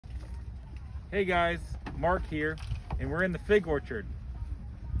Hey guys, Mark here, and we're in the fig orchard.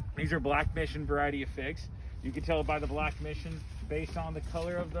 These are Black Mission variety of figs. You can tell by the Black Mission based on the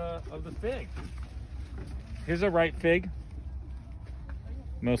color of the fig. Here's a ripe fig,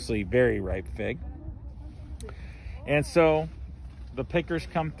 mostly very ripe fig. And so the pickers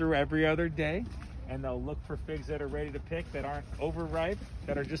come through every other day, and they'll look for figs that are ready to pick, that aren't overripe,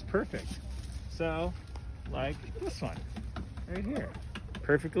 that are just perfect. So, like this one right here,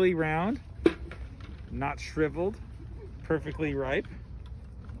 perfectly round, not shriveled, perfectly ripe,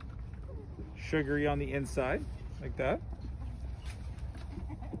 sugary on the inside, like that.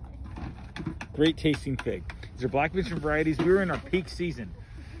 Great tasting fig. These are Black Mission varieties. We were in our peak season,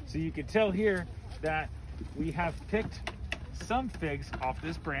 so you can tell here that we have picked some figs off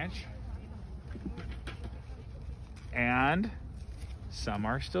this branch, and some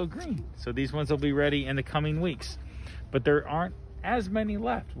are still green. So these ones will be ready in the coming weeks, but there aren't as many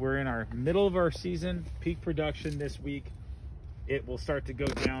left. We're in our middle of our season, peak production this week. It will start to go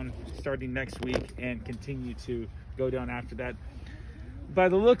down starting next week and continue to go down after that. By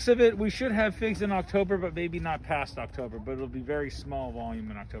the looks of it, we should have figs in October, but maybe not past October, but it'll be very small volume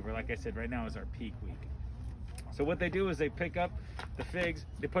in October. Like I said, right now is our peak week. So what they do is they pick up the figs,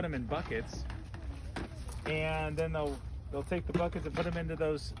 they put them in buckets, and then they'll take the buckets and put them into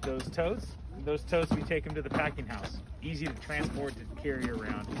those totes. Those totes, we take them to the packing house. Easy to transport, to carry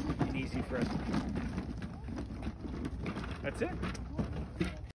around, and easy for us to keep. That's it.